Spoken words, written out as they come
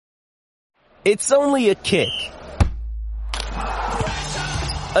It's only a kick,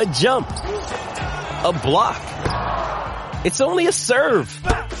 a jump, a block. It's only a serve.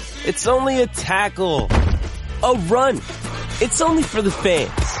 It's only a tackle, a run. It's only for the fans.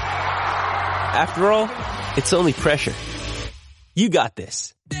 After all, it's only pressure. You got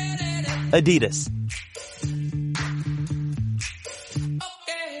this. Adidas.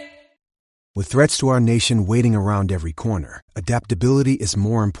 With threats to our nation waiting around every corner, adaptability is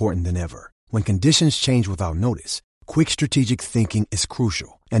more important than ever. When conditions change without notice, quick strategic thinking is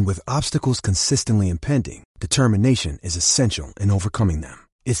crucial. And with obstacles consistently impending, determination is essential in overcoming them.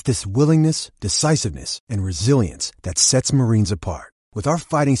 It's this willingness, decisiveness, and resilience that sets Marines apart. With our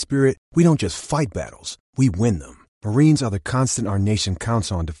fighting spirit, we don't just fight battles, we win them. Marines are the constant our nation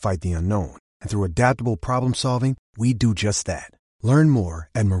counts on to fight the unknown. And through adaptable problem solving, we do just that. Learn more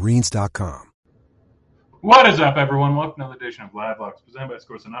at marines.com. What is up, everyone? Welcome to another edition of Live Locks, presented by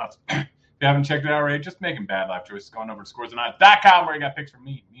Scores and Odds. If you haven't checked it out already, just making bad life choices, going over to scoresandodds.com where you got picks from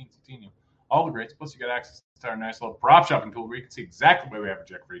me and Satino, all the greats. Plus, you got access to our nice little prop shopping tool where you can see exactly the way we have a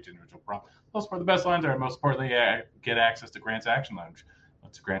check for each individual prop. Plus, for the best lines are, most importantly, get access to Grant's Action Lounge.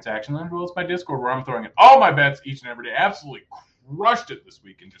 What's Grant's Action Lounge? Well, it's my Discord where I'm throwing in all my bets each and every day. Absolutely crushed it this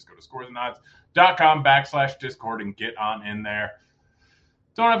week. And just go to scoresandodds.com/Discord and get on in there.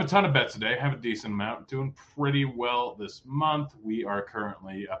 Don't have a ton of bets today. I have a decent amount. Doing pretty well this month. We are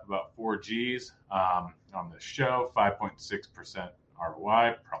currently up about 4 Gs on this show. 5.6%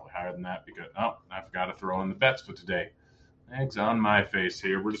 ROI. Probably higher than that because, I forgot to throw in the bets for today. Eggs on my face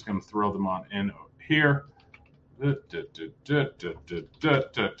here. We're just going to throw them on in here. And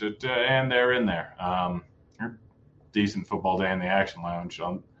they're in there. Decent football day in the Action Lounge.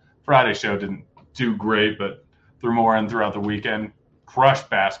 On Friday's show didn't do great, but threw more in throughout the weekend. Crushed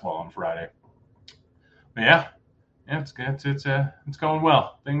basketball on Friday. But yeah, it's going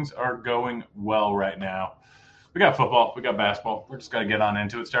well. Things are going well right now. We got football, we got basketball. We're just gonna get on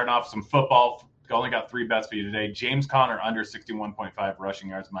into it. Starting off with some football. Only got 3 bets for you today. James Conner under 61.5 rushing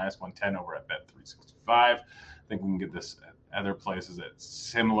yards, -110 over at Bet365. I think we can get this at other places at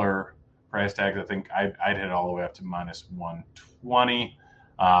similar price tags. I think I'd hit all the way up to -120.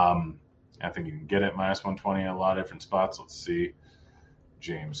 I think you can get it -120 at a lot of different spots. Let's see.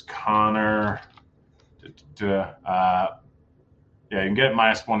 James Conner. Yeah, you can get it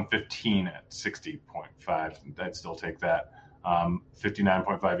 -115 at 60.5. I'd still take that.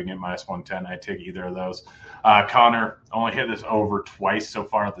 59.5, you can get -110. I'd take either of those. Conner only hit this over twice so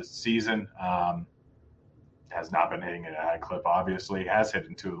far this season. Has not been hitting it at a high clip, obviously. Has hit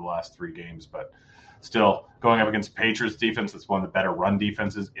in 2 of the last 3 games, but still going up against Patriots defense. That's one of the better run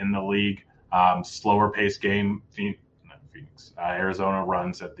defenses in the league. Slower pace game. Arizona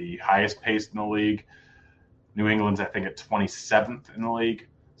runs at the highest pace in the league. New England's, I think, at 27th in the league.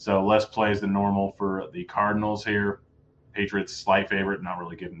 So less plays than normal for the Cardinals here. Patriots, slight favorite, not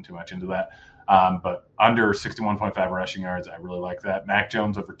really getting too much into that. But under 61.5 rushing yards, I really like that. Mac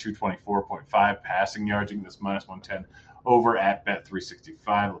Jones over 224.5 passing yards. You can get this -110 over at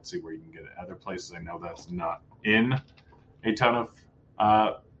Bet365. Let's see where you can get it other places. I know that's not in a ton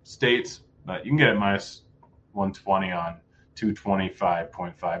of states, but you can get it -120 on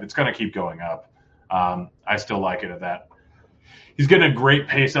 225.5. It's going to keep going up. I still like it at that. He's getting a great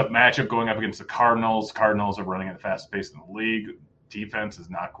pace-up matchup going up against the Cardinals. Cardinals are running at the fastest pace in the league. Defense is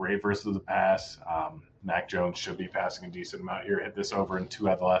not great versus the pass. Mac Jones should be passing a decent amount here. Hit this over in 2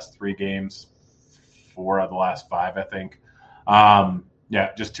 out of the last 3 games, 4 out of the last 5, I think.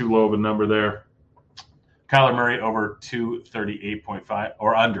 Yeah, just too low of a number there. Kyler Murray over 238.5,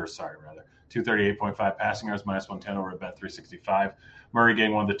 or under, rather. 238.5 passing yards, -110 over at Bet365. Murray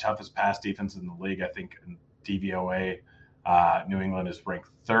getting one of the toughest pass defenses in the league. I think in DVOA, New England is ranked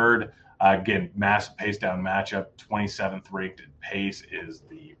 3rd. Again, massive pace down matchup. 27th ranked in pace is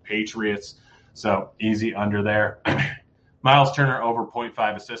the Patriots. So easy under there. Miles Turner over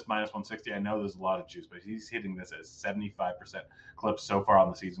 0.5 assists, -160. I know there's a lot of juice, but he's hitting this at 75% clip so far on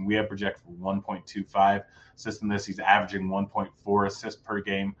the season. We have projected for 1.25 assists in this. He's averaging 1.4 assists per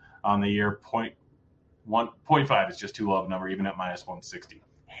game on the year. 0.5 is just too low of a number, even at -160.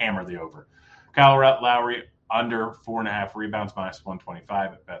 Hammer the over. Kyle Lowry under 4.5 rebounds,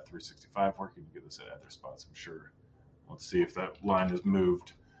 -125 at Bet365. Where can you get this at other spots? I'm sure. Let's see if that line has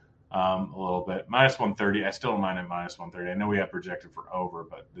moved a little bit. -130. I still don't mind at -130. I know we have projected for over,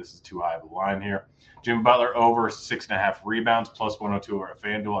 but this is too high of a line here. Jimmy Butler over 6.5 rebounds, +102 over at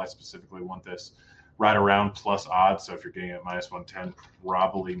FanDuel. I specifically want this right around plus odds. So if you're getting it at -110,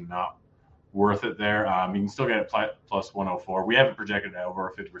 probably not worth it there. You can still get it +104. We haven't projected over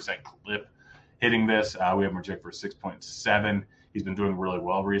a 50% clip hitting this. We have projected for 6.7. He's been doing really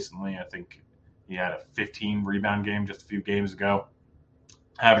well recently. I think He had a 15 rebound game just a few games ago,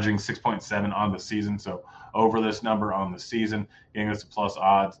 averaging 6.7 on the season. So over this number on the season, getting us a plus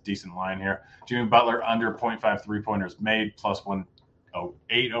odds, decent line here. Jimmy Butler under 0.5 3-pointers made, plus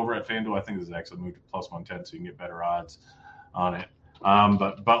 108 over at FanDuel. I think this is actually moved to plus 110, so you can get better odds on it.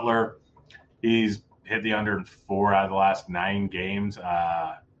 But Butler, he's hit the under in 4 out of the last 9 games.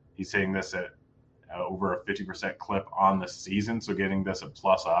 He's hitting this at over a 50% clip on the season, so getting this at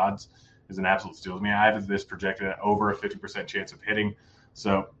plus odds is an absolute steal to me. I have this projected at over a 50% chance of hitting,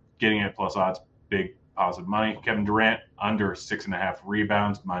 so getting it at plus odds, big positive money. Kevin Durant under 6.5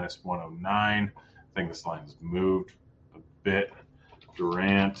 rebounds, minus 109. I think this line has moved a bit.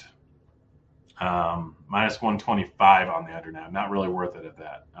 Durant, minus 125 on the under now. Not really worth it at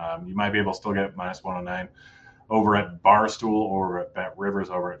that. You might be able to still get minus 109 over at Barstool or at Bet Rivers,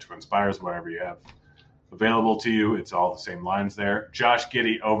 over at Twin Spires, whatever you have available to you. It's all the same lines there. Josh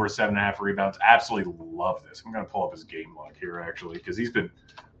Giddey over 7.5 rebounds. Absolutely love this. I'm going to pull up his game log here, actually, because he's been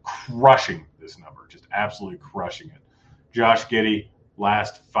crushing this number, just absolutely crushing it. Josh Giddey,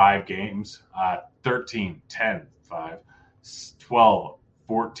 last 5 games, 13, 10, 5, 12,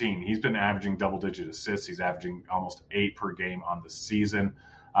 14. He's been averaging double-digit assists. He's averaging almost 8 per game on the season.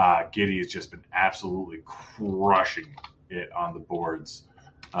 Giddey has just been absolutely crushing it on the boards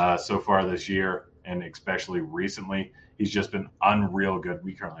so far this year, and especially recently. He's just been unreal good.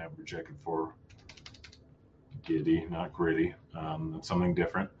 We currently have projected for Giddey, not Gritty. That's something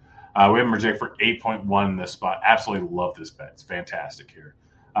different. We have him projected for 8.1 in this spot. Absolutely love this bet. It's fantastic here.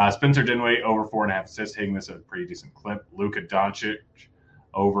 Spencer Dinwiddie over 4.5 assists, hitting this at a pretty decent clip. Luka Doncic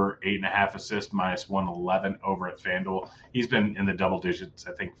over 8.5 assists, minus 111 over at FanDuel. He's been in the double digits,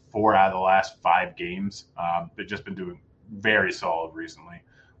 I think, 4 out of the last 5 games, but just been doing very solid recently.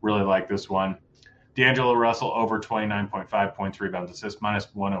 Really like this one. D'Angelo Russell over 29.5 points, rebounds, assists,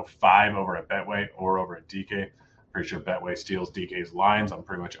 minus 105 over at Betway or over at DK. Pretty sure Betway steals DK's lines on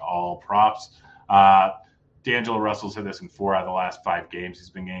pretty much all props. D'Angelo Russell's hit this in 4 out of the last 5 games. He's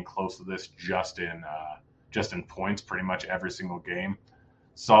been getting close to this just in points pretty much every single game.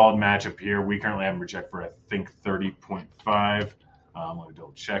 Solid matchup here. We currently have him projected for, I think, 30.5. Let me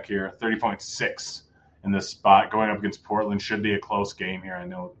double check here. 30.6 in this spot. Going up against Portland should be a close game here. I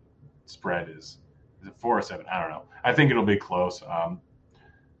know spread is it 4 or 7? I don't know. I think it'll be close.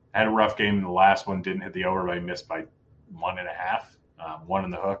 Had a rough game in the last one. Didn't hit the over, but missed by 1.5. 1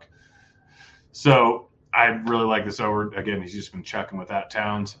 in the hook. So I really like this over. Again, he's just been chucking without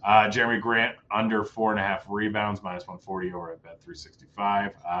Towns. Jeremy Grant under 4.5 rebounds, minus 140 over at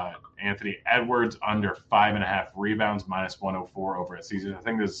Bet365. Anthony Edwards under 5.5 rebounds, minus 104 over at Caesars. I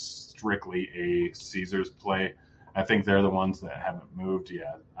think this is strictly a Caesars play. I think they're the ones that haven't moved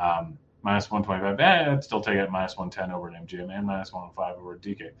yet. Minus 125. I'd still take it at minus 110 over at MGM and minus 105 over at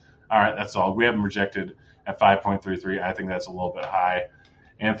DK. All right, that's all. We have him rejected at 5.33. I think that's a little bit high.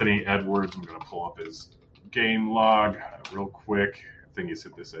 Anthony Edwards, I'm going to pull up his game log real quick. I think he's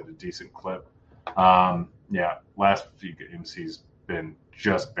hit this at a decent clip. Last few games he's been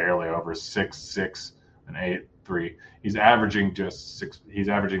just barely over 6, 6, and 8, 3. He's averaging just 6. He's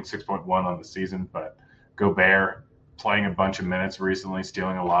averaging 6.1 on the season, but Gobert playing a bunch of minutes recently,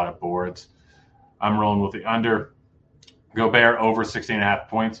 stealing a lot of boards. I'm rolling with the under. Gobert over 16.5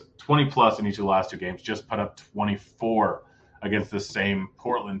 points, 20 plus in each of the last 2 games. Just put up 24 against the same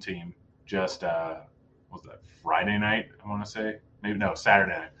Portland team. Just was that Friday night? I want to say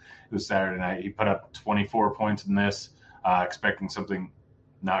Saturday night. It was Saturday night. He put up 24 points in this, expecting something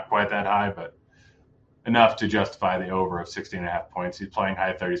not quite that high, but enough to justify the over of 16.5 points. He's playing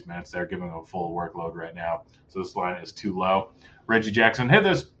high 30s minutes. They're giving him a full workload right now, so this line is too low. Reggie Jackson hit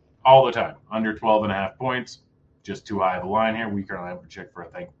this all the time, under 12.5 points. Just too high of a line here. We currently have a check for, I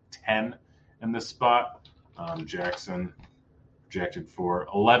think, 10 in this spot. Jackson projected for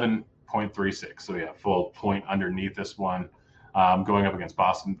 11.36. So, yeah, full point underneath this one. Going up against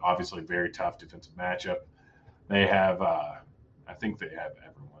Boston, obviously very tough defensive matchup. They have, I think they have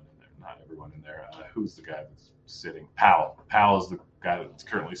everyone in there. Not everyone in there. Who's the guy that's sitting? Powell. Powell is the guy that's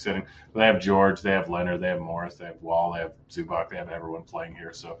currently sitting. But they have George, they have Leonard, they have Morris, they have Wall, they have Zubac, they have everyone playing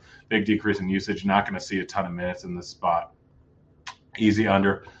here. So big decrease in usage. Not going to see a ton of minutes in this spot. Easy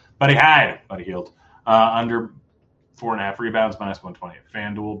under. Buddy Hyde. Buddy Hield. Under 4.5 rebounds, minus 120 at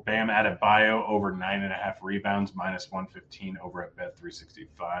FanDuel. Bam Adebayo over 9.5 rebounds, minus 115 over at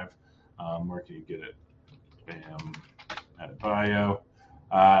Bet365. Where can you get it? Bam Adebayo.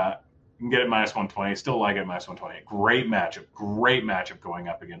 You can get it minus 120. Still like it minus 120. Great matchup going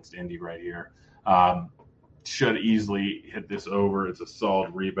up against Indy right here. Should easily hit this over. It's a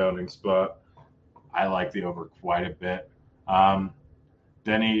solid rebounding spot. I like the over quite a bit.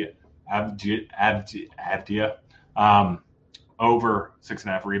 Denny Avdia. Over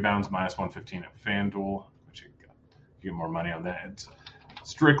 6.5 rebounds, -115 at FanDuel, which you get more money on that. It's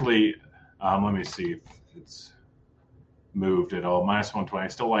strictly, let me see if it's moved at all. -120, I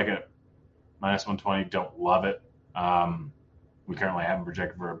still like it. -120, don't love it. We currently have him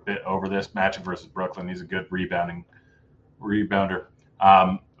projected for a bit over this matchup versus Brooklyn. He's a good rebounder.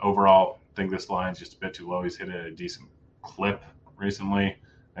 Overall, I think this line's just a bit too low. He's hit a decent clip recently.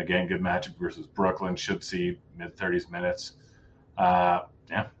 Again, good matchup versus Brooklyn. Should see mid-30s minutes.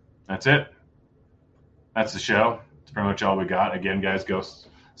 Yeah, that's it. That's the show. That's pretty much all we got. Again, guys, go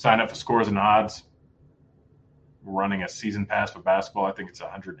sign up for Scores and Odds. We're running a season pass for basketball. I think it's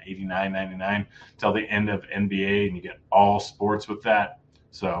 $189.99 till the end of NBA, and you get all sports with that.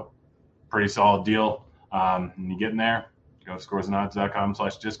 So, pretty solid deal. And you get in there, go to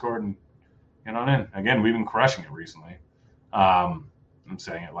scoresandodds.com/Discord and get on in. Again, we've been crushing it recently. I'm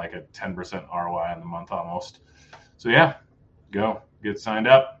saying it like a 10% ROI in the month almost. So, yeah, go get signed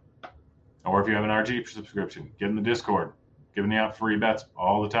up. Or if you have an RG subscription, get in the Discord. Giving you out free bets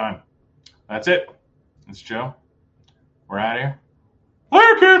all the time. That's it. It's Joe. We're out of here.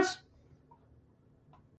 Later, kids!